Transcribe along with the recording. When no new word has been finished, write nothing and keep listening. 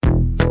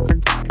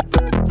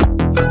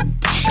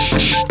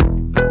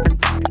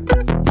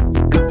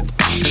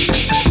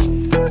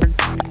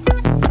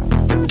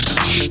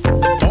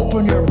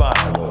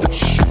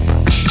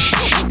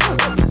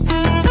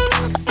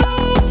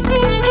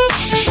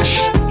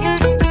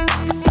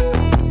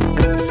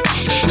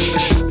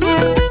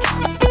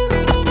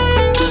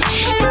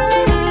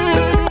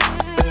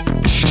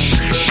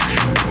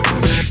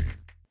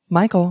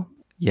Michael.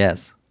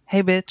 Yes.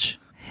 Hey, bitch.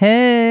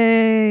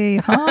 Hey,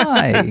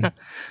 hi.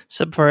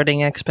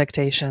 Subverting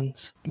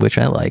expectations. Which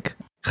I like.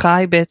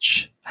 Hi,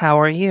 bitch.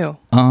 How are you?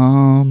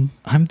 I'm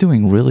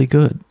doing really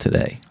good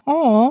today.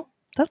 Oh,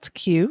 that's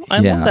cute. I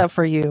love that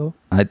for you.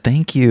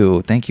 Thank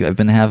you. I've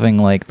been having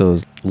like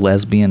those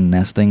lesbian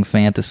nesting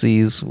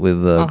fantasies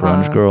with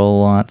Grunge Girl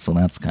a lot, so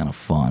that's kind of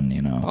fun,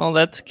 you know. Oh,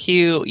 that's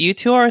cute. You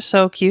two are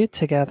so cute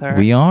together.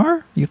 We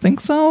are? You think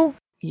so?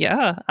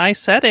 Yeah, I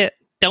said it.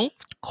 Don't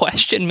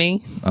question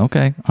me.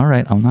 Okay, all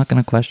right. I'm not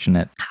going to question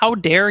it. How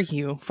dare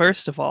you,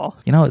 first of all?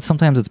 You know,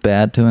 sometimes it's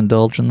bad to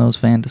indulge in those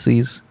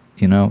fantasies.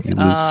 You know, you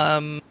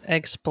lose.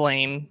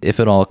 Explain. If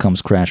it all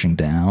comes crashing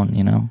down,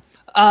 you know.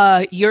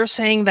 You're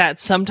saying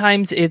that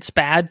sometimes it's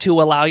bad to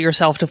allow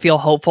yourself to feel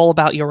hopeful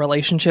about your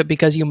relationship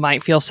because you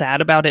might feel sad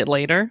about it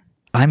later?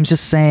 I'm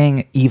just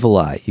saying evil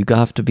eye. You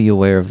have to be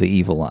aware of the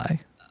evil eye.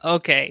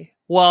 Okay.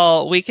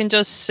 Well, we can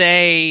just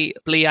say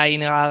Bli Ayin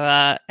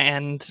Hara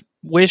and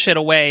wish it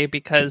away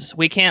because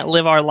we can't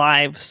live our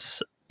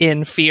lives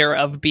in fear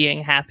of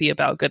being happy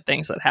about good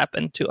things that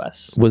happen to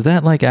us. Was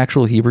that like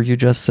actual Hebrew you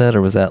just said,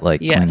 or was that like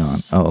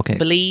yes. Klingon? Oh, okay.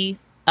 Bli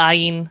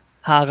Ayin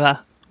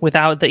Hara,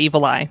 without the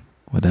evil eye.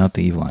 Without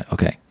the evil eye.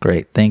 Okay,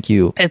 great. Thank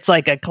you. It's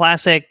like a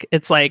classic,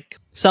 it's like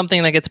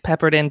something that gets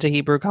peppered into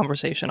Hebrew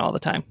conversation all the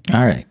time.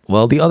 All right.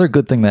 Well, the other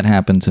good thing that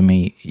happened to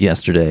me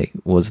yesterday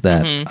was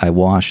that I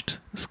washed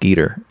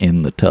Skeeter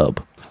in the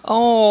tub.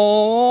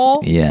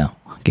 Oh. Yeah.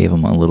 Gave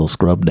him a little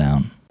scrub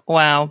down.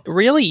 Wow.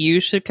 Really, you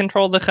should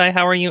control the Hi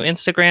How Are You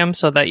Instagram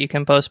so that you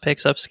can post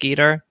pics of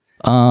Skeeter?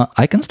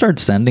 I can start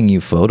sending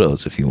you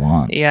photos if you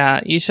want.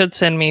 Yeah, you should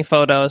send me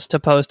photos to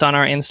post on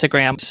our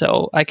Instagram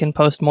so I can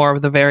post more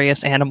of the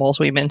various animals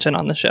we mention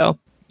on the show.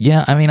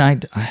 Yeah, I mean,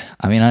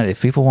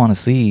 if people want to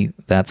see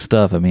that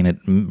stuff, I mean, it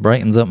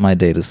brightens up my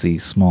day to see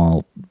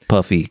small,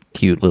 puffy,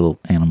 cute little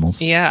animals.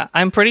 Yeah,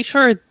 I'm pretty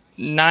sure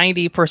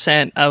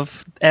 90%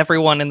 of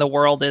everyone in the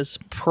world is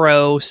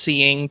pro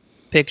seeing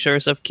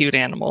pictures of cute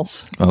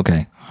animals.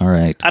 Okay, all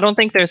right. I don't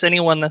think there's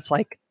anyone that's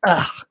like,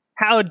 ugh,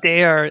 how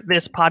dare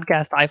this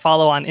podcast I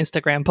follow on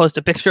Instagram post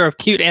a picture of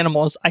cute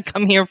animals? I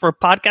come here for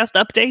podcast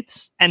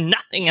updates and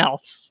nothing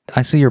else.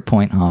 I see your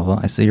point, Hava.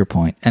 I see your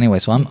point. Anyway,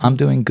 so I'm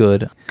doing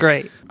good.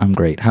 Great. I'm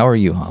great. How are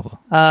you,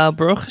 Hava?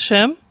 Baruch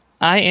Hashem.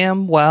 I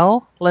am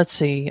well. Let's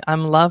see.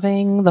 I'm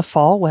loving the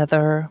fall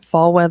weather.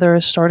 Fall weather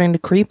is starting to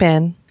creep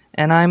in,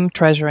 and I'm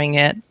treasuring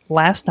it.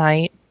 Last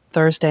night,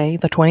 Thursday,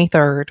 the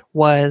 23rd,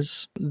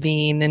 was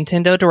the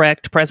Nintendo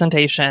Direct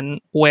presentation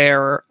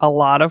where a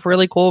lot of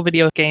really cool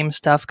video game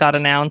stuff got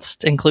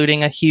announced,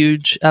 including a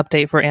huge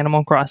update for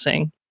Animal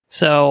Crossing.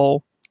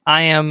 So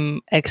I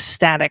am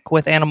ecstatic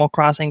with Animal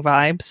Crossing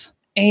vibes.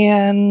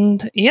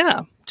 And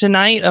yeah,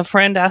 tonight a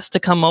friend asked to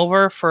come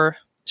over for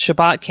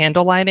Shabbat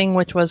candle lighting,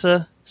 which was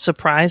a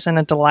surprise and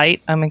a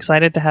delight. I'm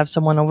excited to have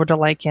someone over to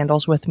light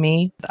candles with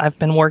me. I've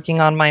been working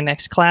on my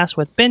next class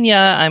with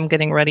Binya. I'm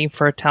getting ready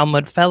for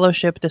Talmud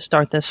Fellowship to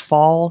start this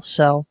fall,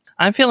 so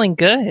I'm feeling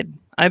good.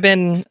 I've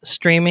been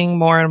streaming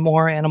more and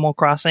more Animal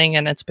Crossing,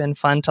 and it's been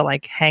fun to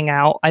like hang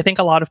out. I think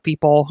a lot of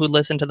people who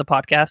listen to the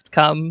podcast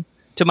come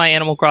to my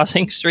Animal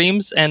Crossing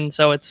streams, and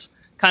so it's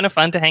kind of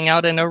fun to hang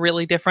out in a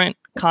really different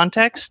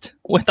context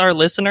with our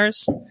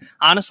listeners.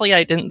 Honestly,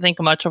 I didn't think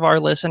much of our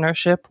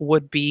listenership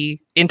would be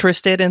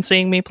interested in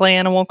seeing me play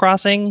Animal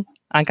Crossing.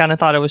 I kind of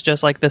thought it was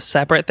just like this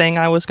separate thing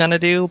I was going to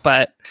do,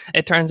 but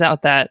it turns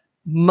out that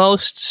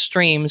most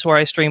streams where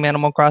I stream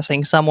Animal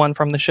Crossing, someone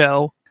from the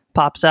show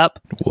pops up.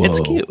 Whoa. It's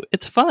cute.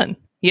 It's fun.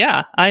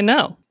 Yeah, I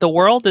know. The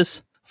world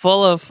is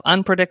full of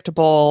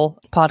unpredictable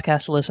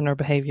podcast listener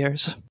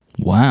behaviors.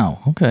 Wow.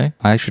 Okay.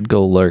 I should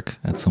go lurk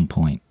at some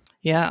point.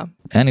 Yeah.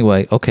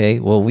 Anyway,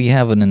 okay, well, we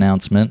have an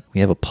announcement.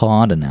 We have a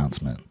pod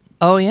announcement.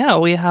 Oh, yeah,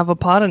 we have a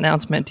pod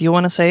announcement. Do you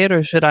want to say it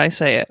or should I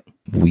say it?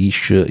 You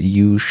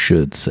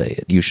should say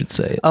it. You should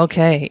say it.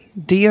 Okay.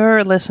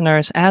 Dear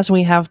listeners, as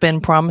we have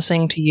been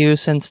promising to you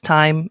since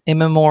time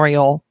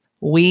immemorial,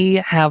 we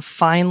have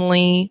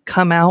finally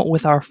come out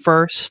with our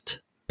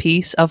first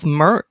piece of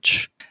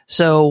merch.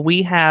 So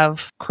we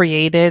have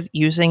created,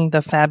 using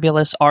the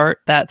fabulous art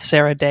that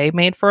Sarah Day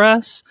made for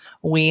us,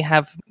 we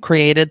have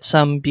created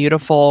some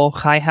beautiful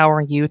Hi How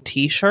Are You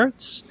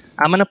t-shirts.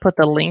 I'm going to put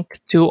the link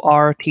to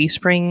our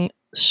Teespring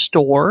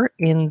store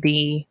in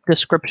the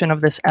description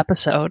of this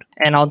episode,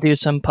 and I'll do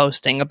some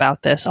posting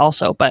about this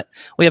also. But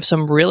we have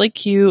some really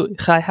cute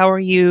Hi How Are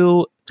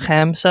You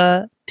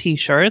Chamsa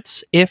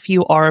t-shirts. If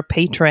you are a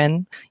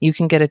patron, you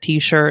can get a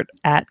t-shirt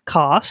at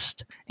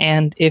cost,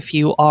 and if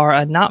you are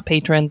a not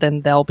patron,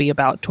 then they'll be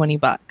about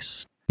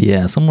 $20.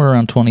 Yeah, somewhere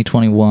around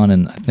 2021,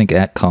 and I think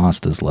at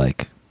cost is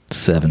like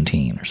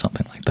 17 or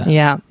something like that.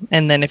 Yeah,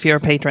 and then if you're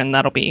a patron,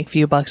 that'll be a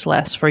few bucks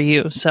less for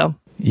you. So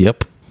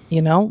yep,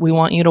 you know, we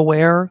want you to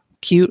wear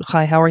cute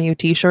Hi How Are You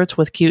t-shirts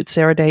with cute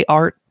Sarah Day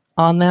art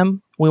on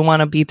them. We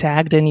want to be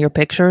tagged in your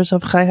pictures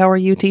of Hi How Are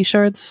You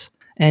t-shirts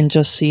and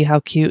just see how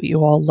cute you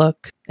all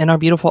look in our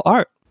beautiful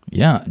art.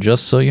 Yeah,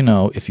 just so you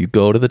know, if you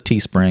go to the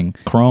Teespring,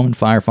 Chrome and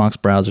Firefox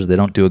browsers, they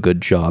don't do a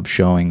good job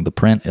showing the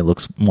print. It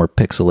looks more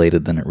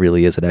pixelated than it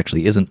really is. It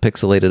actually isn't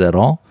pixelated at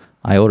all.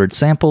 I ordered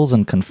samples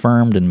and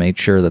confirmed and made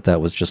sure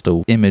that was just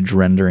a image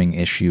rendering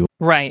issue.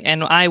 Right,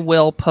 and I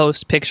will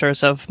post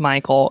pictures of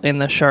Michael in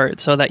the shirt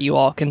so that you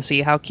all can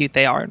see how cute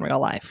they are in real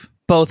life.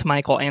 Both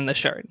Michael and the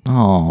shirt.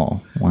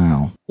 Oh,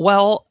 wow.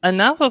 Well,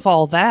 enough of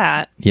all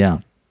that. Yeah.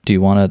 Do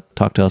you want to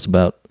talk to us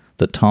about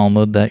the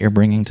Talmud that you're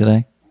bringing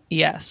today?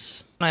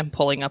 Yes. I'm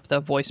pulling up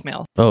the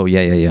voicemail. Oh,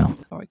 yeah. There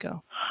we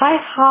go. Hi,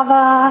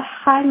 Hava.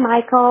 Hi,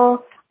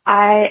 Michael.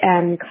 I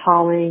am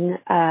calling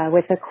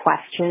with a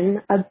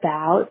question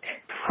about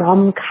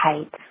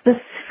Frumkeit,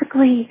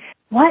 specifically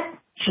what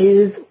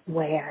Jews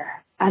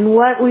wear and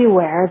what we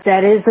wear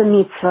that is a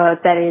mitzvah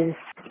that is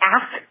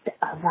asked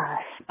of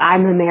us.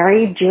 I'm a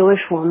married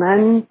Jewish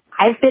woman.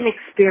 I've been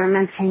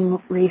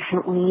experimenting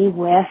recently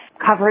with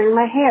covering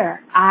my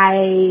hair.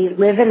 I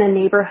live in a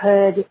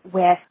neighborhood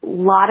with a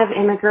lot of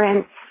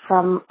immigrants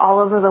from all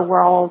over the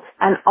world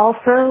and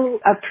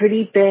also a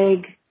pretty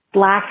big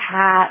black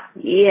hat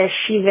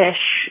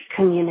yeshivish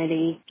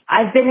community.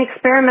 I've been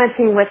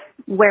experimenting with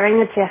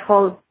wearing a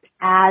tichel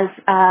as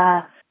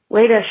a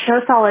way to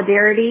show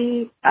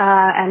solidarity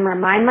and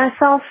remind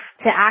myself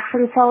to act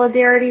in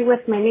solidarity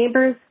with my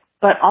neighbors,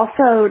 but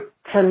also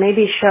to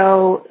maybe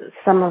show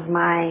some of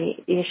my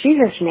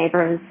yeshivish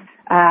neighbors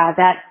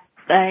that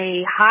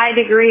a high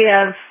degree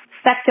of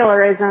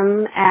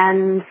secularism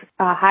and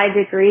a high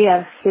degree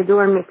of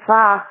Sidur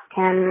Mitzvah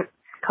can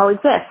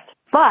coexist.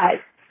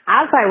 But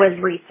as I was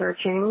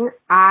researching,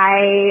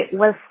 I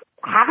was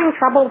having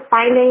trouble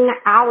finding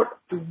out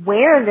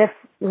where this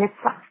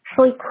mitzvah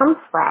actually comes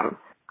from.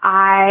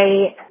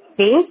 I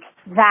think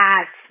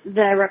that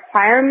the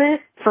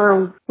requirement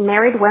for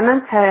married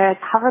women to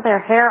cover their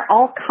hair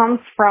all comes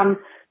from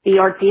the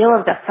ordeal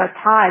of the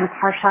Sotah in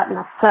Parshat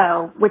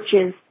Naso, which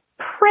is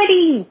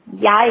pretty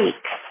yikes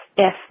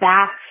if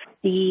that's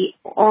the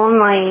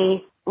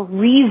only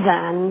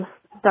reason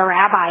the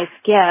rabbis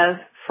give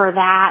for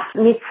that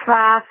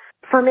mitzvah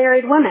for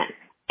married women.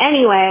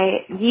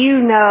 Anyway, you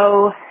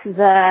know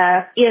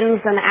the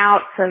ins and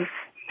outs of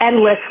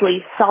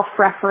endlessly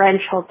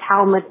self-referential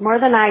Talmud more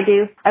than I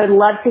do. I would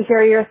love to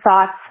hear your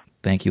thoughts.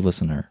 Thank you,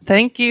 listener.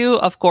 Thank you,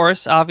 of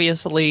course,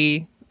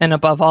 obviously, and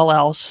above all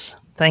else,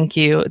 thank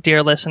you,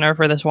 dear listener,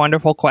 for this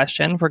wonderful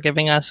question, for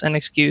giving us an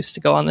excuse to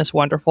go on this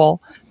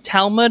wonderful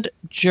Talmud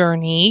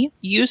journey.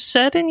 You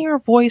said in your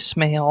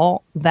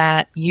voicemail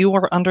that you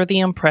were under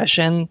the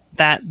impression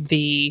that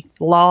the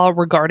law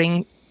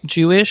regarding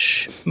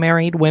Jewish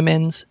married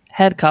women's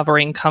head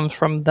covering comes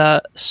from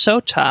the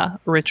Sotah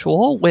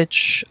ritual,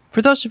 which,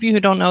 for those of you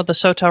who don't know, the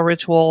Sotah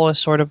ritual is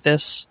sort of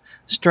this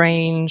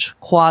strange,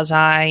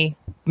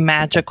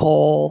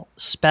 quasi-magical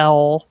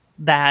spell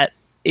that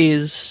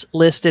is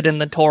listed in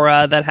the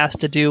Torah that has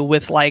to do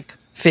with, like,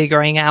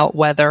 figuring out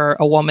whether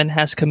a woman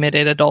has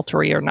committed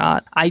adultery or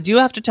not. I do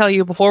have to tell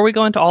you, before we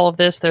go into all of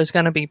this, there's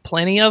going to be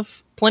plenty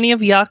of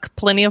yuck,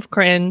 plenty of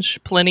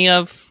cringe, plenty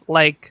of,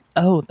 like,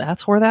 oh,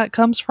 that's where that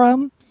comes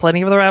from?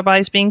 Plenty of the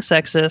rabbis being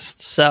sexist,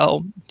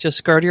 so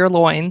just gird your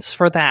loins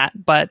for that,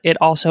 but it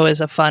also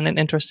is a fun and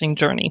interesting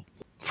journey.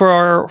 For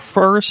our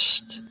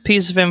first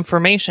piece of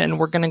information,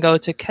 we're going to go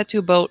to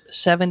Ketubot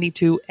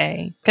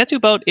 72a.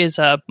 Ketubot is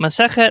a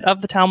Masechet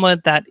of the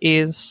Talmud that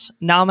is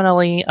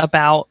nominally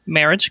about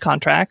marriage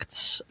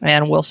contracts,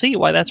 and we'll see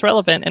why that's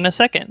relevant in a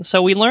second.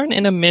 So we learn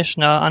in a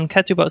Mishnah on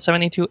Ketubot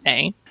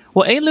 72a,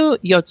 ואלו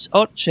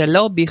יוצאות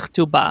שלא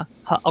בכתובה,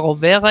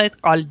 העוברת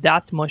על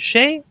דת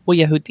משה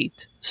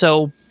ויהודית.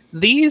 So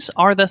these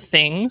are the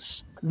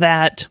things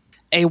that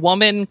a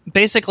woman,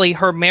 basically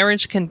her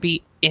marriage can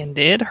be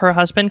ended, her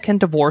husband can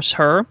divorce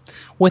her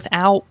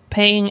without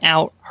paying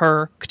out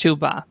her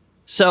ketubah.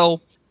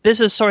 So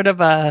this is sort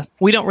of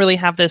we don't really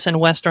have this in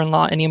Western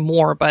law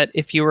anymore, but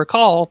if you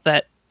recall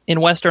that in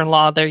Western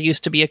law, there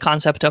used to be a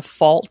concept of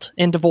fault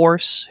in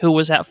divorce, who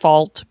was at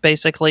fault,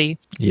 basically.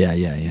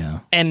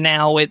 Yeah. And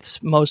now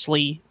it's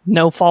mostly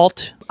no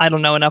fault. I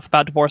don't know enough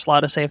about divorce law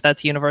to say if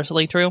that's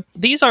universally true.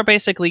 These are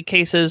basically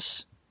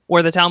cases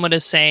where the Talmud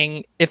is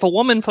saying if a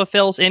woman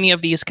fulfills any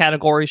of these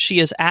categories, she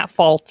is at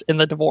fault in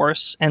the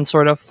divorce and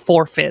sort of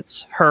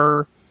forfeits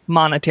her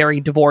monetary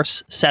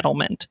divorce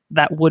settlement.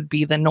 That would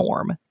be the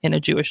norm in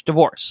a Jewish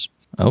divorce.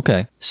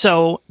 Okay.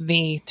 So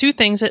the two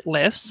things it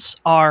lists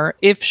are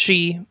if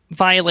she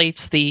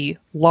violates the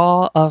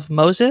law of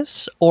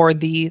Moses or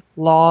the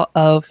law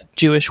of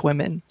Jewish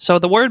women. So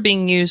the word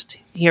being used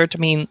here to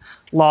mean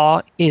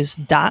law is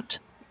dat,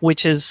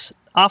 which is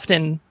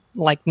often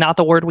like not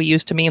the word we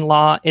use to mean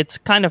law. It's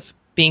kind of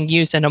being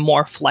used in a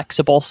more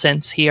flexible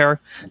sense here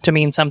to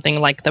mean something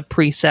like the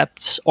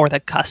precepts or the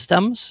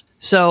customs.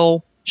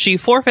 So she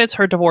forfeits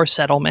her divorce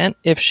settlement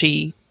if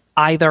she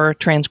either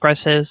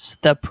transgresses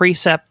the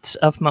precepts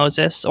of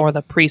Moses or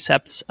the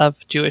precepts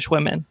of Jewish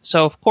women.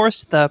 So, of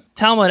course, the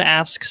Talmud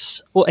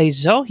asks,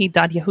 "U'ezo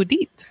hidat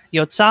Yehudit,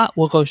 yotza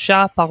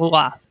u'rosha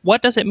parua."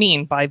 What does it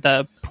mean by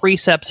the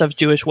precepts of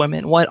Jewish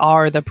women? What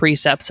are the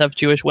precepts of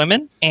Jewish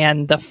women?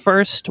 And the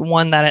first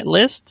one that it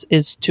lists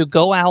is to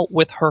go out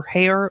with her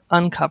hair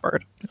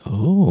uncovered.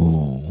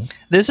 Oh.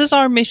 This is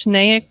our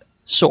Mishnaic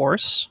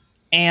source.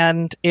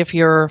 And if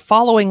you're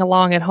following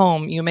along at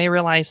home, you may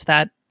realize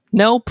that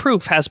no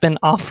proof has been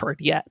offered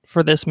yet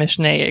for this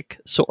Mishnaic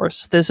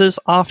source. This is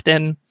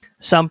often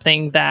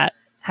something that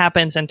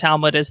happens in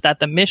Talmud, is that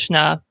the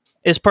Mishnah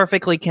is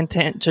perfectly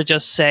content to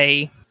just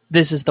say,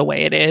 this is the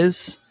way it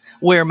is.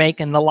 We're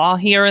making the law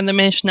here in the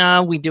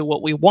Mishnah. We do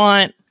what we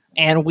want,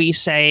 and we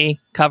say,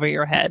 cover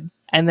your head.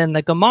 And then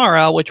the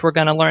Gemara, which we're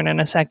going to learn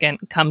in a second,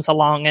 comes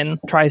along and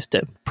tries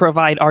to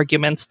provide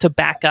arguments to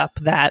back up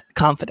that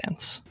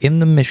confidence. In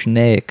the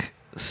Mishnaic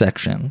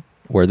section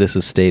where this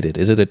is stated,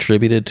 is it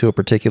attributed to a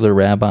particular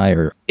rabbi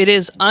or? It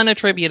is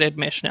unattributed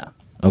Mishnah.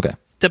 Okay.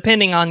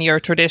 Depending on your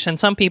tradition,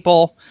 some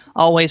people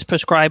always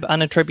prescribe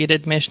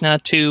unattributed Mishnah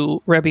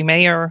to Rebbe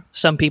Meir.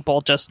 Some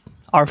people just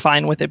are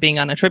fine with it being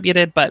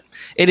unattributed, but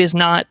it is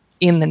not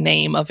in the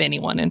name of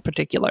anyone in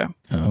particular.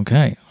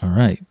 Okay, all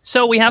right.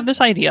 So we have this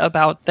idea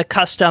about the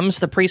customs,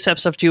 the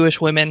precepts of Jewish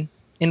women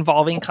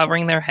involving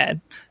covering their head.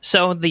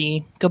 So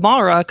the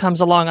Gemara comes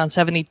along on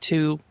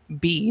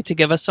 72b to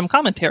give us some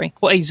commentary.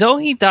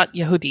 Zohi dat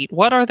Yehudit.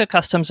 What are the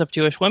customs of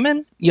Jewish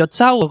women?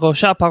 Yotzau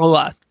rosha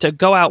parua, to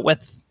go out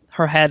with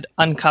her head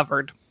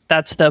uncovered.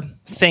 That's the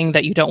thing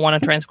that you don't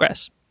want to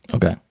transgress.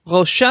 Okay.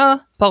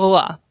 Rosha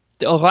parua.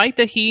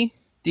 Deoraita hi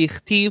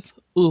dichtiv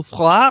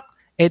ufroach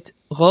et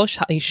rosh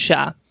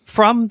haisha.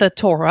 From the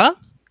Torah,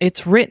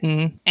 it's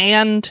written,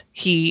 and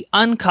he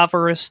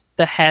uncovers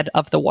the head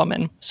of the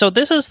woman. So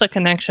this is the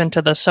connection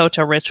to the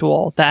Sota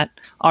ritual that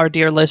our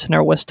dear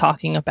listener was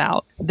talking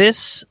about.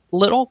 This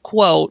little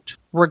quote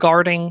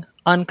regarding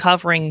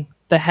uncovering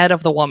the head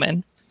of the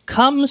woman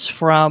comes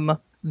from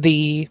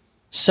the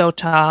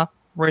Sota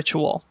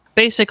ritual.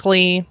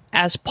 Basically,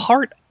 as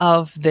part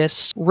of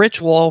this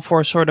ritual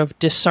for sort of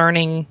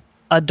discerning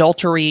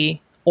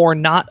adultery or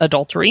not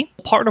adultery,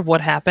 part of what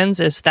happens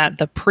is that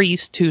the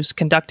priest who's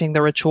conducting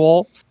the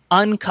ritual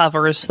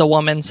uncovers the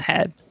woman's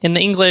head. In the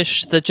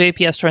English, the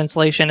JPS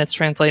translation, it's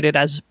translated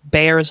as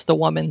bears the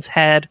woman's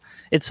head.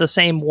 It's the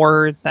same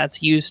word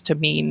that's used to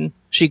mean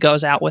she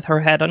goes out with her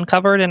head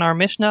uncovered in our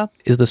Mishnah.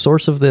 Is the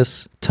source of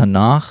this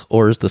Tanakh,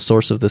 or is the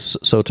source of this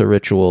Sota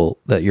ritual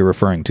that you're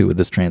referring to with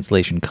this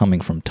translation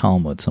coming from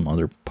Talmud, some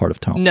other part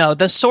of Talmud? No,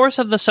 the source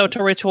of the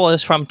Sota ritual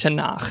is from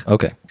Tanakh.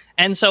 Okay.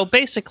 And so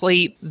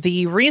basically,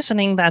 the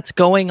reasoning that's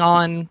going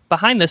on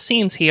behind the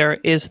scenes here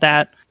is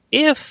that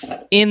if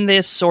in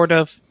this sort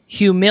of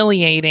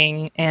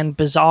humiliating and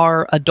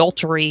bizarre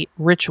adultery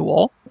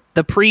ritual,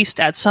 the priest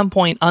at some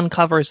point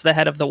uncovers the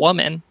head of the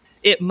woman,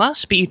 it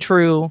must be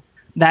true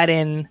that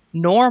in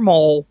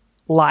normal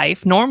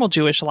life, normal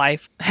Jewish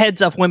life,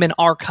 heads of women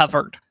are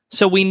covered.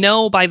 So we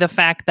know by the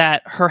fact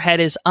that her head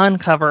is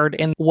uncovered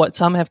in what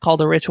some have called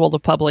a ritual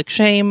of public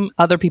shame.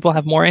 Other people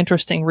have more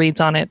interesting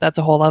reads on it. That's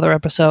a whole other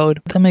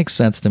episode. That makes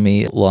sense to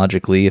me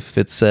logically. If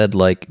it said,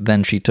 like,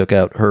 then she took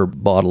out her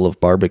bottle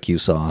of barbecue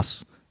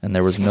sauce and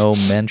there was no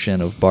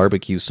mention of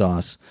barbecue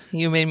sauce.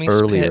 You made me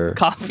earlier. Spit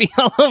coffee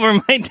all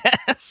over my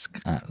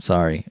desk.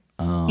 Sorry.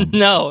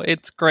 No,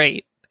 it's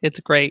great. It's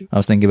great. I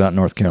was thinking about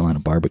North Carolina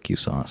barbecue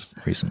sauce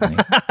recently,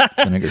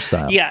 vinegar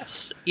style.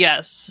 Yes.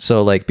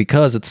 So, like,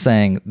 because it's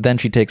saying, then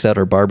she takes out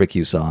her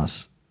barbecue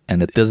sauce,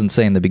 and it doesn't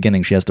say in the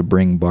beginning she has to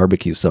bring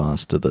barbecue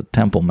sauce to the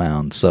Temple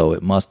Mount, so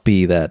it must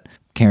be that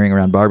carrying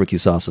around barbecue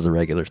sauce is a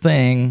regular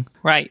thing.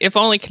 Right. If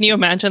only, can you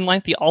imagine,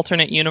 like, the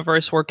alternate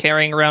universe where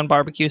carrying around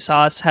barbecue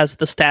sauce has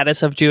the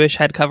status of Jewish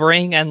head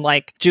covering, and,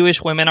 like,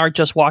 Jewish women are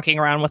just walking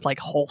around with, like,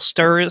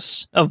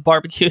 holsters of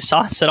barbecue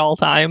sauce at all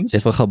times?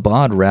 If a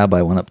Chabad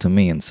rabbi went up to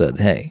me and said,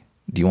 hey,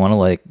 do you want to,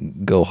 like,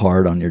 go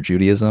hard on your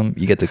Judaism?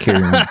 You get to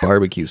carry around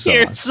barbecue sauce.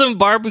 Here's some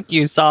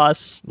barbecue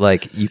sauce.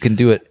 Like, you can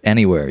do it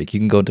anywhere. You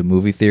can go to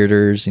movie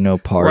theaters,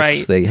 parks.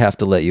 Right. They have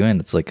to let you in.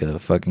 It's like a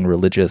fucking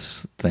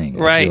religious thing.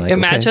 Right. Like,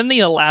 Imagine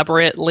the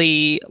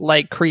elaborately,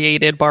 like,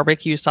 created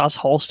barbecue sauce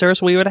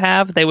holsters we would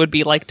have. They would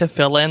be, like, to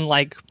fill in,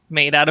 like,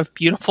 made out of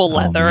beautiful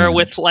leather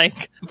with,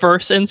 like,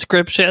 verse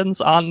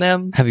inscriptions on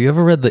them. Have you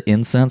ever read the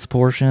incense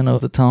portion of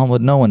the Talmud?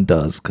 No one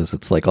does, because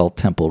it's, like, all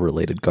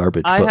temple-related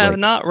garbage. I but, have like,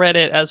 not read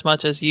it as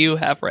much as you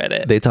have read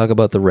it. They talk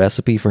about the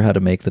recipe for how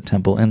to make the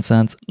temple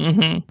incense.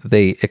 Mm-hmm.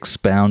 They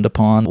expound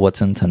upon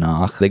what's in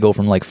Tanakh. They go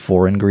from, like,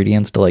 4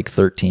 ingredients to, like,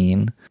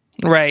 13.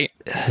 Right.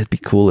 It'd be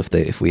cool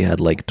if we had,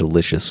 like,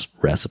 delicious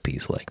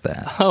recipes like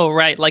that. Oh,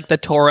 right. Like the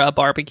Torah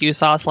barbecue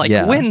sauce. Like,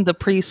 when the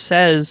priest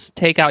says,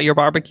 take out your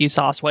barbecue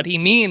sauce, what he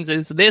means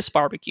is this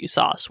barbecue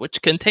sauce,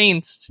 which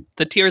contains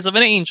the tears of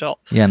an angel.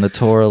 Yeah, and the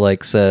Torah,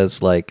 like,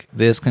 says, like,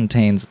 this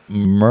contains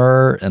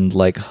myrrh and,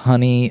 like,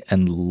 honey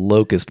and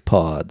locust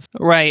pods.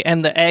 Right,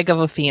 and the egg of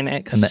a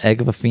phoenix. And the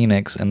egg of a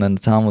phoenix. And then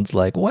the Talmud's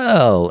like,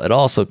 well, it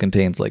also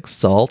contains, like,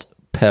 salt,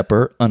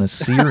 pepper, an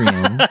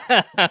Assyrian.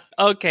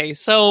 Okay,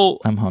 so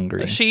I'm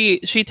hungry. She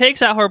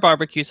takes out her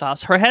barbecue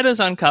sauce. Her head is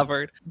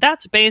uncovered.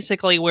 That's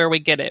basically where we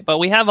get it, but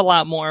we have a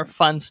lot more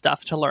fun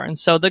stuff to learn.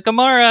 So the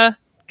Gemara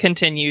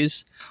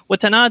continues,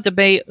 Watana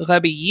debe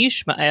Rabbi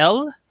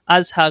Yishmael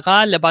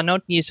azhara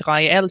lebanot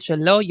Yisrael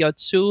shelo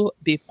yotzu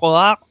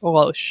bifroach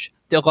rosh.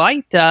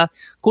 Deoraita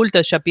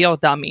kulta shapir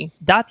dami.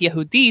 Dat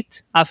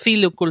Yehudit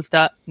afilu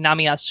kulta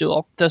nami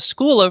asur. The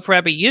school of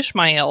Rabbi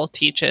Yishmael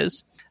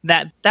teaches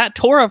that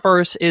Torah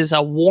verse is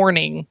a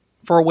warning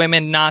for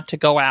women not to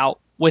go out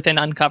with an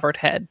uncovered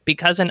head,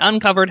 because an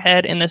uncovered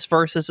head in this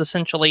verse is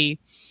essentially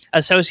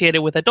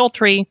associated with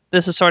adultery.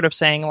 This is sort of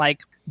saying,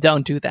 like,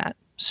 don't do that.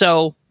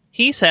 So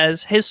he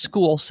says, his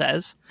school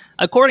says,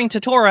 according to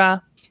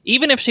Torah,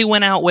 even if she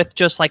went out with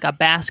just like a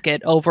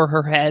basket over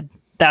her head,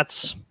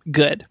 that's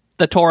good.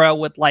 The Torah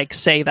would like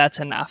say that's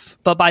enough.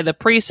 But by the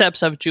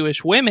precepts of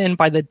Jewish women,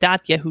 by the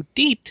Dat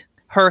Yehudit,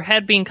 her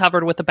head being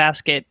covered with a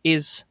basket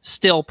is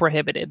still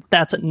prohibited.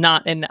 That's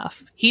not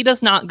enough. He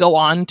does not go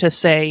on to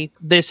say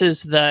this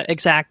is the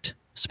exact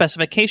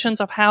specifications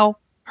of how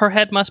her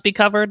head must be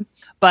covered.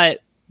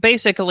 But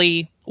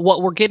basically,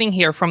 what we're getting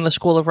here from the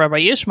school of Rabbi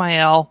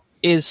Ishmael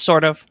is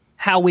sort of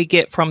how we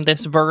get from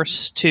this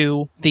verse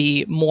to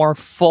the more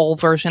full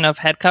version of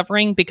head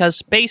covering.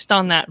 Because based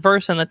on that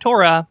verse in the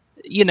Torah,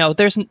 you know,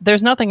 there's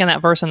nothing in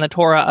that verse in the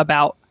Torah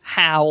about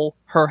how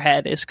her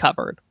head is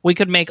covered. We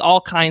could make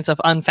all kinds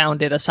of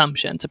unfounded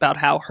assumptions about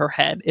how her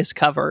head is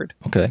covered.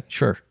 Okay,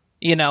 sure.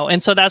 You know,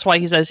 and so that's why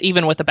he says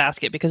even with the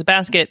basket, because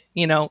basket,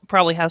 you know,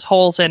 probably has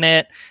holes in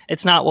it.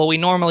 It's not what we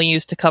normally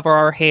use to cover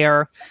our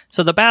hair.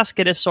 So the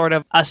basket is sort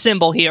of a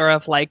symbol here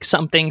of like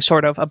something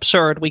sort of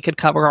absurd we could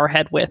cover our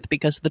head with,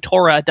 because the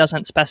Torah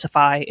doesn't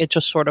specify. It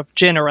just sort of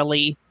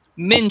generally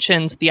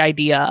mentions the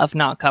idea of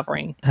not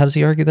covering. How does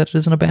he argue that it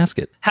isn't a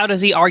basket? How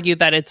does he argue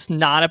that it's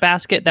not a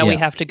basket, that we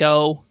have to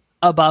go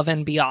above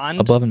and beyond?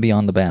 Above and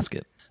beyond the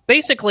basket.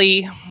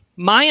 Basically,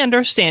 my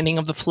understanding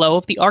of the flow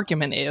of the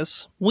argument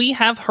is we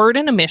have heard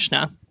in a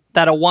Mishnah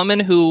that a woman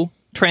who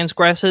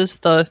transgresses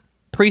the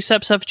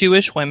precepts of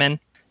Jewish women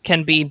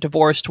can be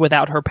divorced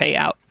without her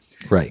payout.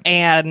 Right.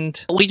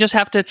 And we just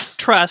have to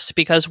trust,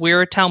 because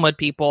we're Talmud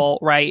people,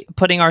 right,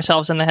 putting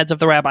ourselves in the heads of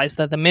the rabbis,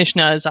 that the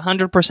Mishnah is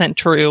 100%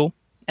 true,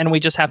 and we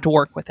just have to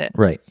work with it.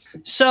 Right.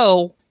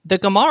 So the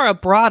Gemara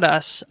brought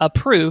us a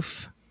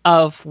proof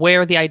of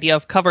where the idea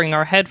of covering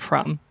our head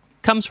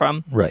comes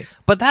from. Right.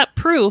 But that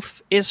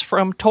proof is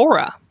from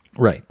Torah.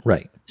 Right.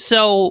 Right.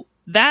 So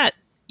that,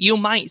 you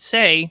might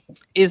say,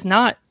 is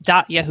not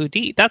Dat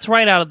Yehudit. That's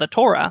right out of the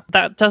Torah.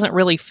 That doesn't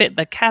really fit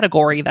the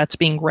category that's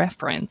being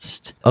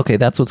referenced. Okay,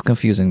 that's what's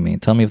confusing me.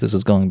 Tell me if this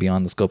is going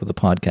beyond the scope of the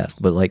podcast.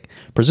 But like,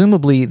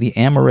 presumably the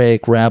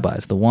Amoraic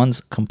rabbis, the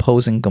ones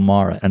composing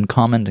Gemara and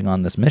commenting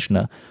on this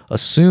Mishnah,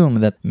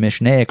 assume that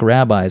Mishnaic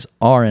rabbis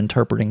are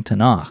interpreting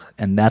Tanakh,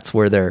 and that's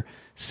where they're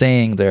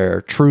saying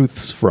their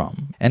truths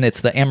from. And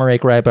it's the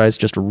Amoraic rabbis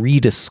just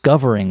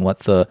rediscovering what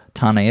the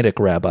Tannaitic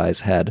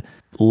rabbis had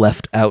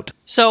left out.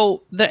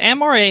 So the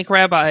Amoraic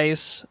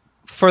rabbis,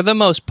 for the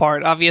most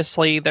part,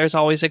 obviously there's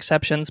always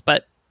exceptions,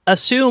 but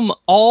assume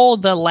all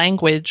the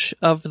language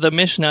of the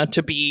Mishnah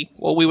to be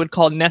what we would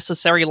call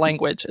necessary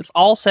language. It's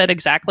all said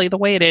exactly the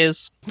way it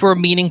is for a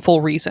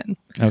meaningful reason.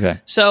 Okay.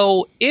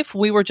 So if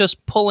we were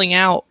just pulling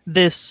out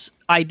this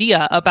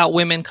idea about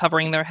women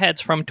covering their heads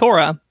from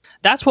Torah,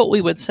 that's what we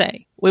would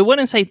say. We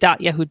wouldn't say Dat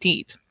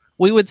Yehudit.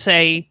 We would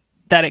say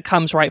that it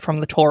comes right from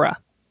the Torah,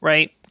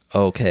 right?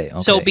 Okay.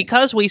 So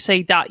because we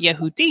say Dat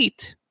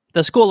Yehudit,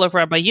 the school of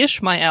Rabbi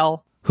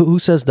Yishmael... Who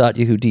says Dat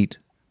Yehudit?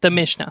 The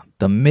Mishnah.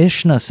 The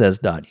Mishnah says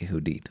Dat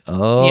Yehudit.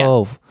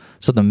 Oh. Yeah.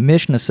 So the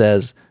Mishnah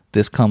says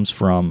this comes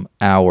from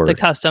the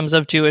customs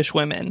of Jewish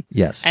women.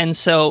 Yes. And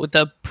so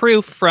the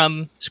proof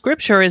from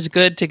Scripture is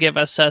good to give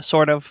us a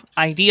sort of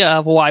idea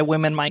of why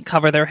women might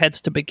cover their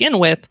heads to begin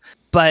with.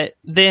 But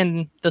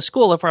then the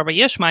school of Rabbi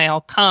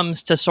Yishmael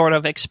comes to sort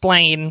of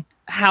explain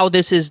how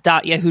this is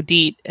Dat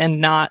Yehudit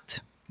and not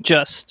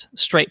just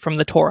straight from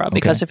the Torah.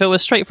 Because if it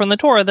was straight from the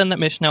Torah, then the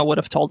Mishnah would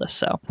have told us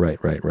so. Right.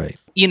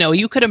 You know,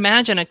 you could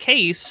imagine a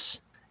case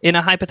in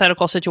a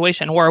hypothetical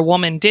situation where a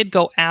woman did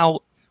go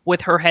out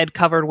with her head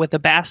covered with a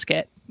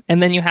basket.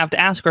 And then you have to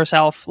ask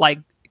yourself, like,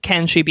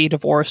 can she be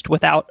divorced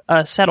without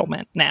a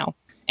settlement now?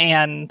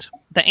 And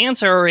the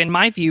answer, in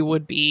my view,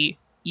 would be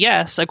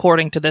yes,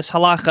 according to this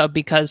halakha,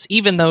 because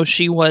even though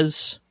she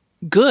was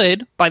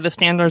good by the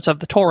standards of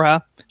the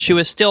Torah, she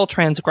was still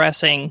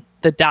transgressing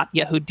the Dat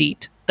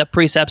Yehudit, the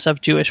precepts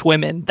of Jewish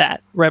women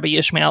that Rabbi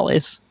Ishmael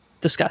is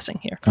discussing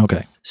here.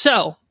 Okay.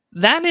 So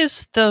that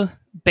is the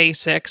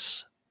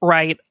basics,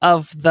 right,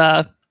 of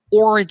the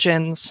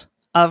origins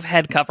of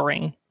head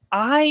covering.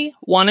 I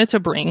wanted to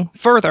bring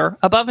further,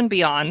 above and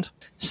beyond,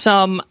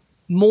 some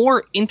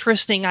more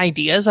interesting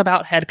ideas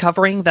about head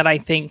covering that I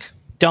think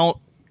don't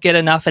get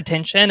enough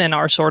attention in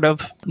our sort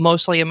of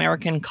mostly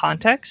American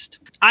context.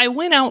 I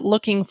went out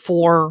looking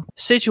for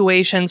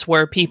situations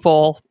where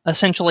people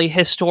essentially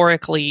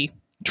historically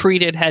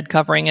treated head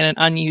covering in an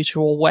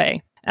unusual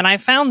way. And I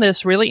found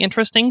this really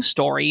interesting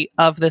story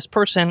of this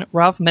person,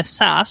 Rav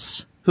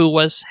Messas, who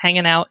was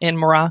hanging out in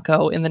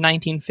Morocco in the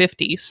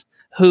 1950s,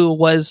 who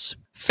was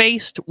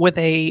faced with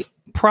a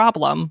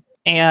problem,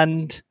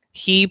 and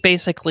he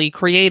basically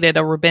created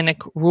a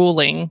rabbinic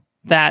ruling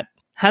that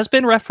has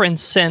been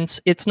referenced since.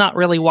 It's not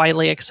really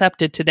widely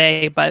accepted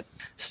today, but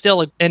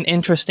still an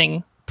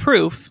interesting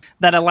proof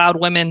that allowed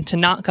women to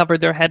not cover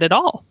their head at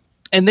all.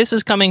 And this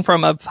is coming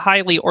from a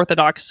highly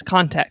orthodox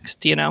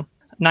context,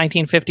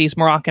 1950s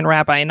Moroccan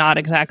rabbi, not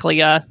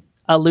exactly a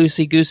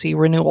loosey-goosey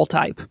renewal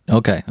type.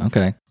 Okay.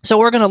 So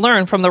we're going to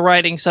learn from the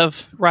writings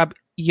of Rab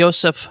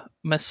Yosef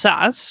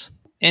Massas.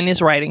 In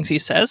his writings, he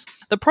says,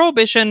 the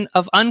prohibition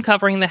of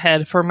uncovering the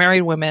head for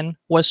married women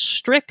was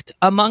strict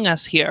among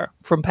us here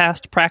from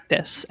past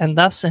practice, and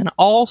thus in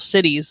all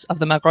cities of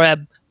the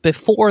Maghreb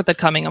before the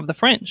coming of the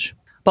French.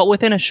 But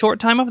within a short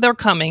time of their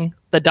coming,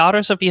 the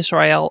daughters of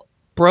Israel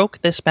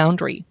broke this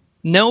boundary.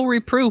 No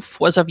reproof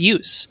was of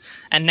use,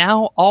 and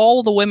now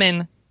all the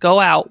women go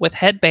out with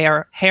head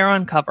bare, hair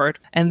uncovered,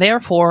 and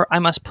therefore I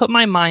must put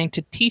my mind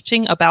to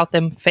teaching about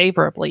them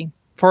favorably.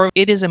 For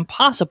it is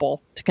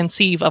impossible to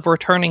conceive of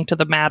returning to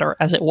the matter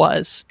as it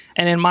was.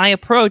 And in my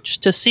approach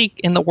to seek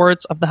in the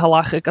words of the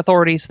halachic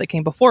authorities that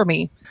came before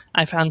me,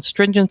 I found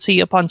stringency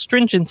upon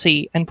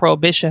stringency and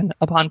prohibition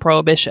upon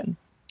prohibition.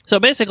 So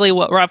basically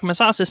what Rav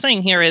Massas is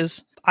saying here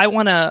is, I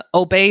want to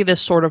obey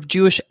this sort of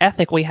Jewish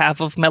ethic we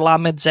have of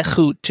melamed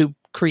zechut, to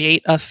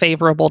create a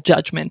favorable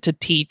judgment, to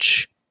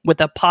teach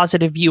with a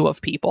positive view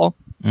of people.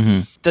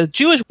 Mm-hmm. The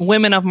Jewish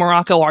women of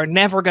Morocco are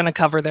never going to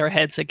cover their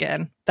heads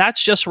again.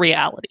 That's just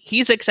reality.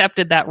 He's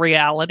accepted that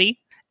reality.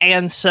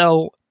 And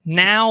so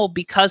now,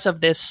 because of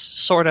this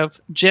sort of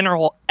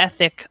general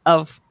ethic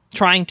of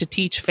trying to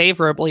teach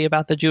favorably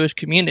about the Jewish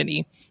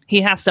community, he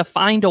has to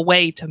find a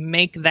way to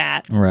make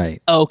that right.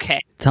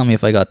 Okay. Tell me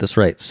if I got this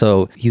right.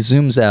 So he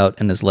zooms out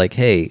and is like,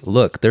 hey,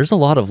 look, there's a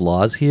lot of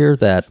laws here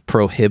that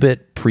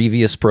prohibit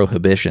previous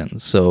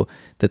prohibitions. So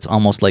that's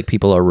almost like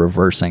people are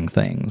reversing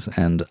things.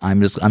 And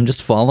I'm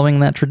just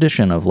following that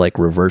tradition of like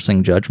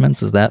reversing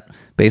judgments. Is that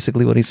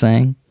basically what he's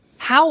saying?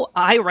 How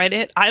I read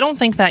it, I don't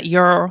think that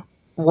you're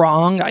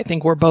wrong. I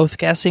think we're both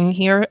guessing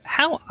here.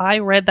 How I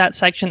read that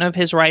section of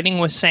his writing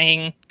was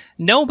saying,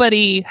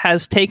 nobody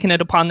has taken it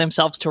upon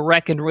themselves to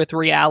reckon with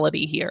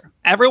reality here.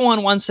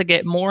 Everyone wants to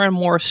get more and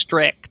more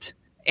strict.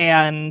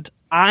 And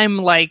I'm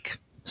like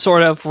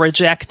sort of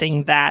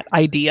rejecting that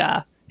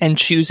idea and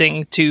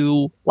choosing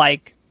to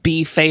like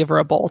be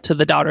favorable to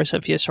the daughters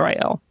of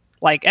Israel.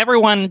 Like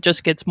everyone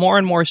just gets more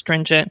and more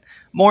stringent,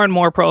 more and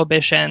more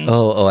prohibitions.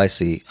 Oh, I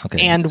see. Okay.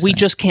 And we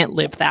just can't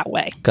live that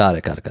way. Got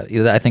it.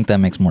 I think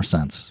that makes more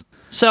sense.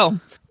 So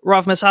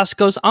Rav Massas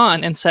goes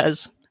on and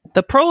says,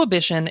 the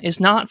prohibition is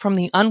not from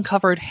the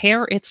uncovered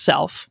hair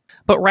itself,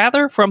 but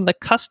rather from the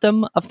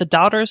custom of the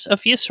daughters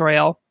of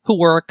Israel who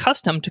were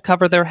accustomed to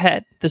cover their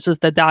head. This is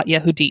the Dat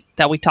Yehudit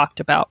that we talked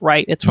about,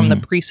 right? It's from the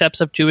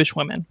precepts of Jewish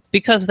women.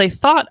 Because they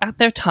thought at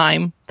their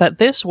time that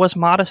this was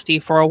modesty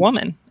for a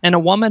woman, and a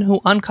woman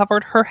who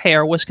uncovered her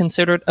hair was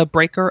considered a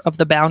breaker of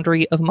the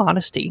boundary of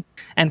modesty.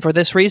 And for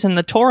this reason,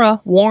 the Torah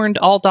warned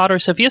all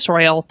daughters of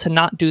Israel to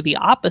not do the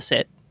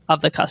opposite of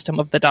the custom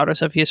of the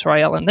daughters of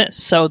Israel in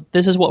this. So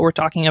this is what we're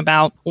talking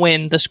about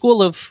when the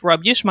school of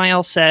Rabbi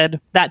Yishmael said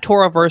that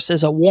Torah verse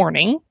is a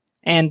warning,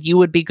 and you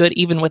would be good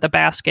even with a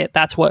basket.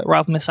 That's what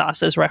Rav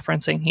Massas is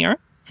referencing here.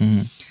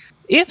 Mm-hmm.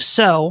 If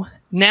so,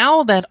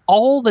 now that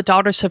all the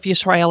daughters of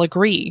Israel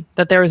agree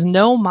that there is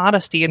no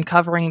modesty in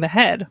covering the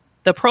head,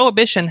 the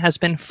prohibition has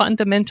been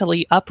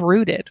fundamentally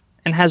uprooted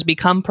and has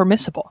become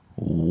permissible.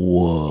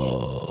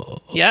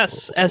 Whoa.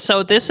 Yes. And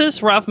so this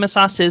is Rav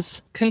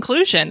Massas's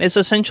conclusion, is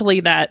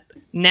essentially that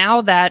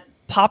now that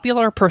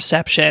popular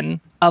perception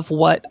of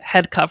what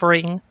head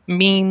covering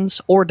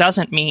means or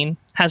doesn't mean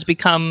has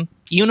become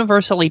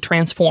universally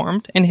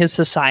transformed in his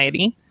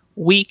society,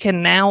 we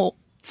can now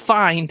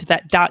find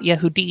that Dat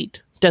Yehudit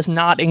does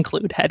not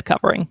include head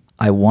covering.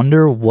 I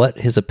wonder what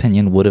his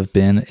opinion would have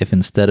been if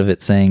instead of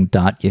it saying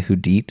Dat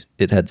Yehudit,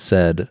 it had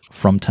said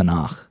from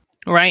Tanakh.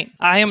 Right.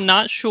 I am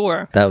not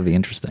sure. That would be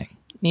interesting.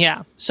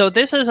 Yeah. So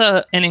this is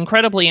an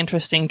incredibly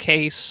interesting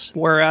case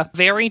where a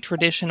very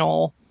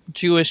traditional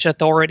Jewish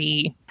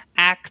authority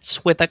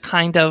acts with a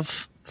kind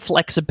of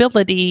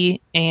flexibility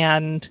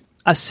and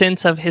a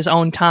sense of his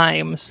own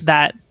times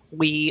that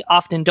we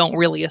often don't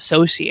really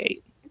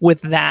associate with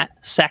that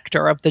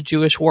sector of the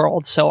Jewish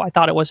world. So I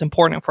thought it was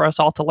important for us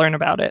all to learn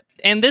about it.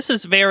 And this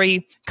is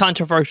very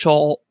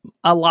controversial.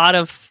 A lot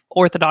of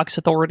Orthodox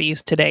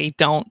authorities today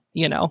don't,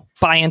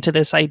 buy into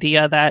this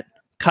idea that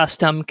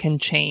custom can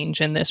change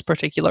in this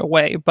particular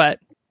way. But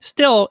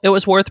still, it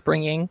was worth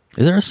bringing.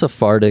 Is there a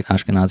Sephardic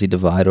Ashkenazi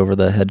divide over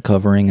the head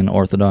covering in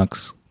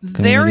Orthodox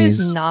communities? There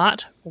is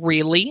not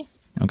really.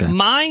 Okay.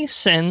 My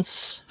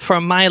sense,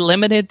 from my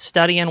limited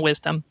study and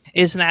wisdom,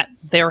 is that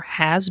there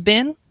has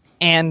been,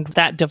 and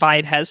that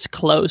divide has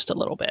closed a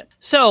little bit.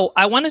 So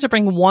I wanted to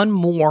bring one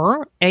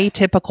more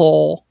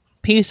atypical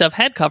piece of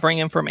head covering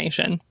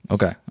information.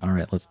 Okay. All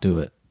right. Let's do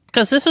it.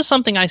 Because this is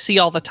something I see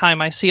all the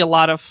time. I see a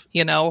lot of,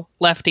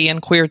 lefty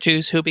and queer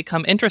Jews who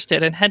become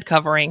interested in head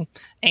covering.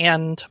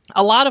 And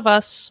a lot of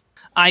us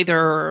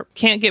either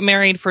can't get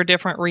married for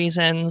different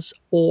reasons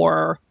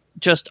or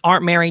just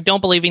aren't married,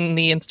 don't believe in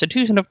the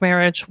institution of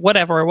marriage,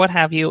 whatever, what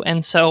have you.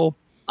 And so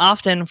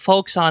often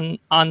folks on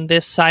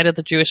this side of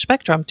the Jewish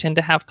spectrum tend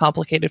to have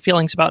complicated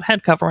feelings about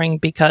head covering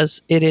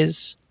because it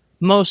is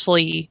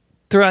mostly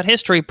throughout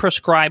history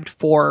prescribed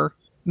for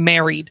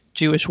married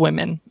Jewish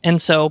women.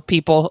 And so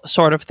people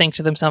sort of think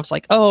to themselves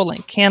like, oh,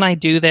 like, can I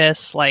do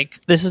this? Like,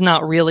 this is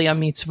not really a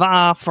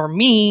mitzvah for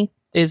me.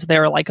 Is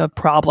there like a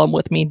problem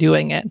with me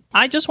doing it?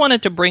 I just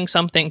wanted to bring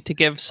something to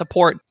give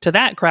support to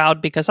that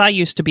crowd because I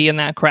used to be in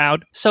that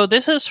crowd. So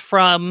this is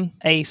from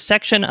a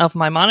section of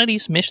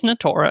Maimonides' Mishnah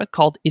Torah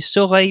called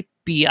Isurei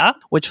Bia,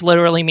 which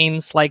literally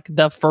means like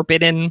the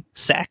forbidden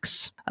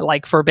sex,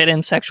 like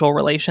forbidden sexual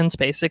relations,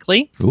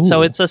 basically. Ooh.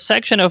 So it's a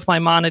section of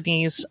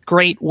Maimonides'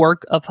 great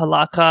work of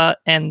halakha,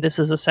 and this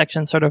is a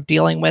section sort of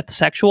dealing with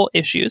sexual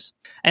issues.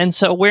 And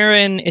so we're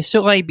in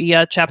Isurei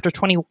Bia, chapter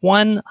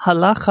 21,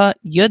 halakha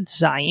Yud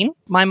Zayin.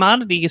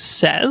 Maimonides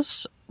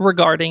says,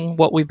 regarding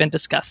what we've been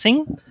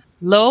discussing,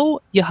 Lo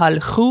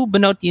yahalchu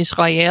benot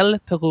Yisrael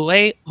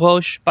perurei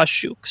rosh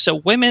bashuk. So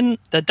women,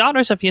 the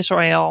daughters of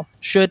Yisrael,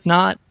 should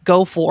not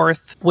go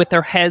forth with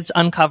their heads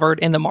uncovered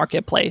in the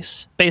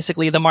marketplace.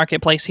 Basically, the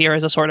marketplace here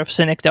is a sort of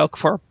synecdoche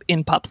for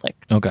in public.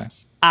 Okay.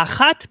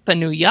 Achat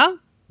panuya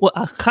wa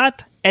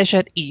achat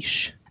eshet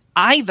ish.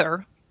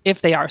 Either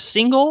if they are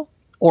single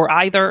or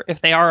either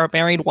if they are a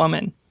married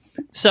woman.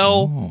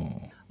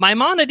 So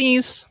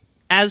Maimonides,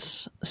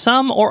 as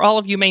some or all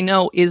of you may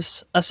know,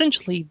 is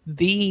essentially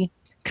the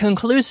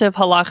conclusive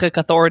halakhic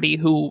authority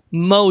who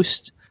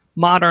most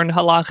modern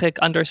halakhic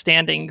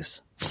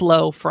understandings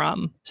flow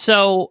from.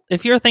 So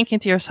if you're thinking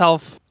to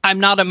yourself, I'm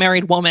not a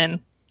married woman,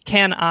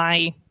 can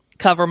I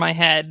cover my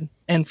head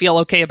and feel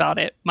okay about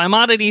it?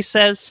 Maimonides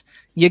says,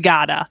 you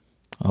gotta.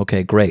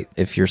 Okay, great.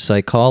 If your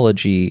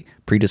psychology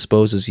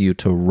predisposes you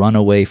to run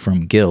away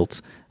from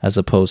guilt as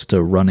opposed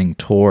to running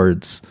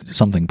towards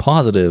something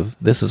positive,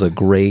 this is a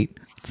great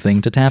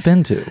thing to tap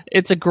into.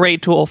 It's a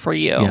great tool for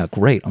you. Yeah,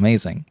 great.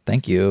 Amazing.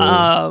 Thank you.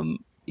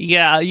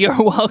 Yeah, you're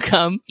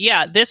welcome.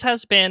 Yeah, this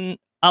has been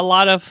a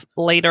lot of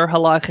later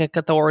halakhic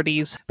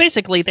authorities.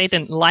 Basically, they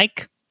didn't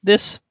like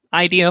this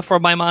idea for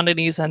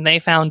Maimonides, and they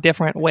found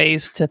different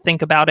ways to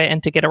think about it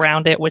and to get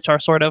around it, which are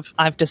sort of,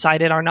 I've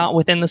decided, are not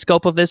within the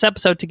scope of this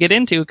episode to get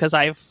into because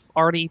I've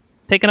already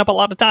taken up a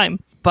lot of time.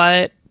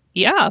 But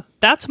yeah,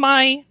 that's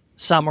my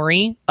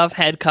summary of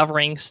head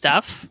covering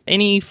stuff.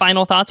 Any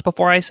final thoughts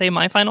before I say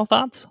my final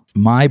thoughts?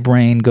 My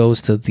brain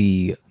goes to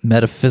the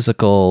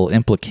metaphysical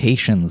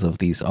implications of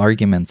these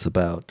arguments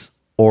about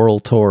oral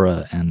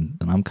Torah, and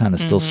I'm kind of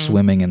still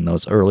swimming in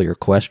those earlier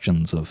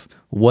questions of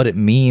what it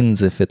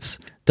means if it's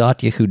dot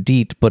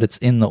Yehudit, but it's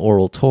in the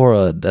oral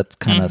Torah. That's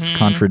kind of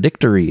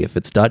contradictory. If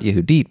it's dot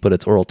Yehudit, but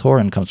it's oral Torah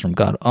and comes from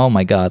God. Oh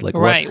my God. Like,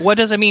 right. What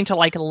does it mean to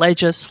like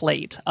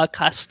legislate a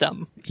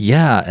custom?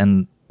 Yeah.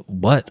 And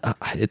what?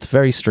 It's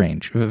very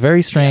strange.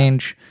 Very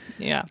strange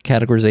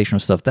categorization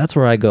of stuff. That's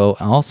where I go.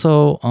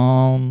 Also,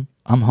 I'm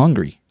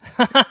hungry.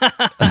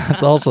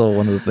 That's also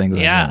one of the things.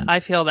 Yeah, I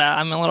feel that.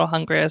 I'm a little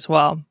hungry as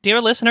well. Dear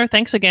listener,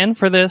 thanks again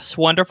for this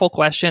wonderful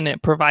question.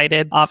 It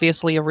provided,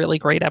 obviously, a really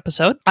great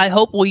episode. I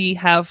hope we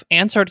have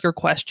answered your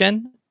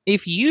question.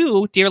 If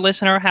you, dear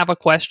listener, have a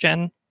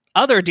question,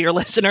 other dear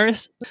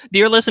listeners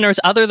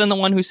other than the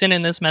one who sent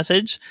in this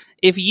message,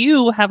 if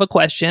you have a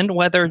question,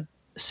 whether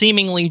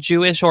seemingly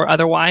Jewish or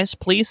otherwise,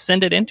 please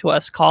send it in to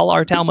us. Call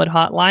our Talmud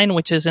hotline,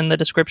 which is in the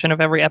description of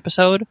every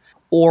episode,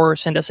 or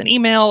send us an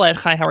email at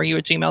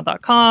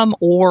hihowareyou@gmail.com,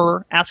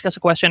 or ask us a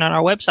question on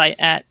our website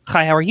at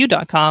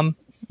hihowareyou.com.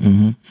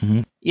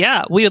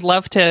 Yeah, we would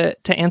love to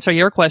answer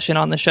your question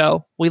on the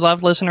show. We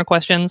love listener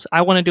questions.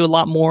 I want to do a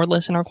lot more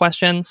listener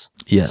questions.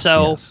 Yes,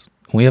 yes.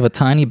 We have a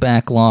tiny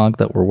backlog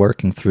that we're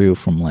working through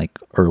from like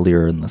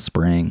earlier in the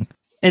spring.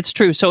 It's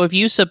true. So if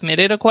you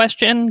submitted a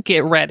question,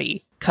 get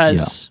ready,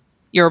 because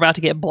you're about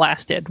to get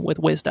blasted with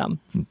wisdom.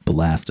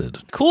 Blasted.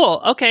 Cool.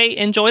 Okay.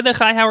 Enjoy the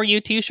Chai How Are You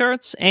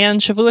t-shirts,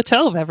 and Shavua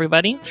Tov,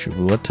 everybody.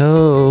 Shavua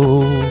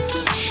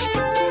Tov.